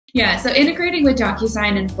Yeah, so integrating with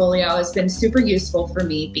Docusign and Folio has been super useful for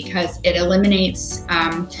me because it eliminates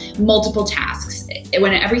multiple tasks.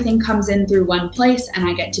 When everything comes in through one place and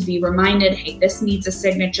I get to be reminded, hey, this needs a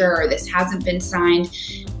signature or this hasn't been signed,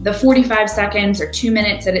 the 45 seconds or 2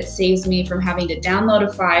 minutes that it saves me from having to download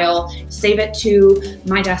a file, save it to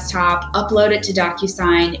my desktop, upload it to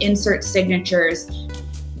Docusign, insert signatures,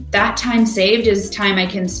 that time saved is time I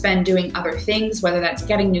can spend doing other things, whether that's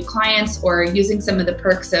getting new clients or using some of the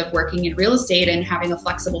perks of working in real estate and having a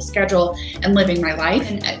flexible schedule and living my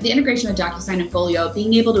life. And the integration with Docusign and Folio,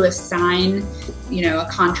 being able to assign, a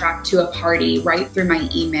contract to a party right through my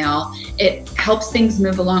email, it helps things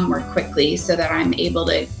move along more quickly so that I'm able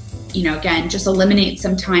to again, just eliminate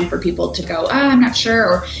some time for people to go, I'm not sure,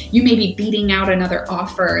 or you may be beating out another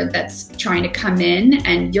offer that's trying to come in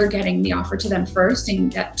and you're getting the offer to them first,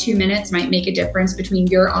 and that 2 minutes might make a difference between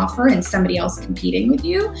your offer and somebody else competing with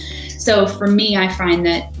you. So for me, I find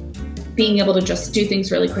that being able to just do things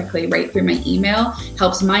really quickly right through my email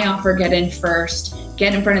helps my offer get in first,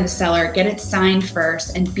 get in front of the seller, get it signed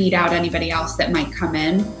first, and beat out anybody else that might come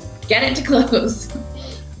in, get it to close.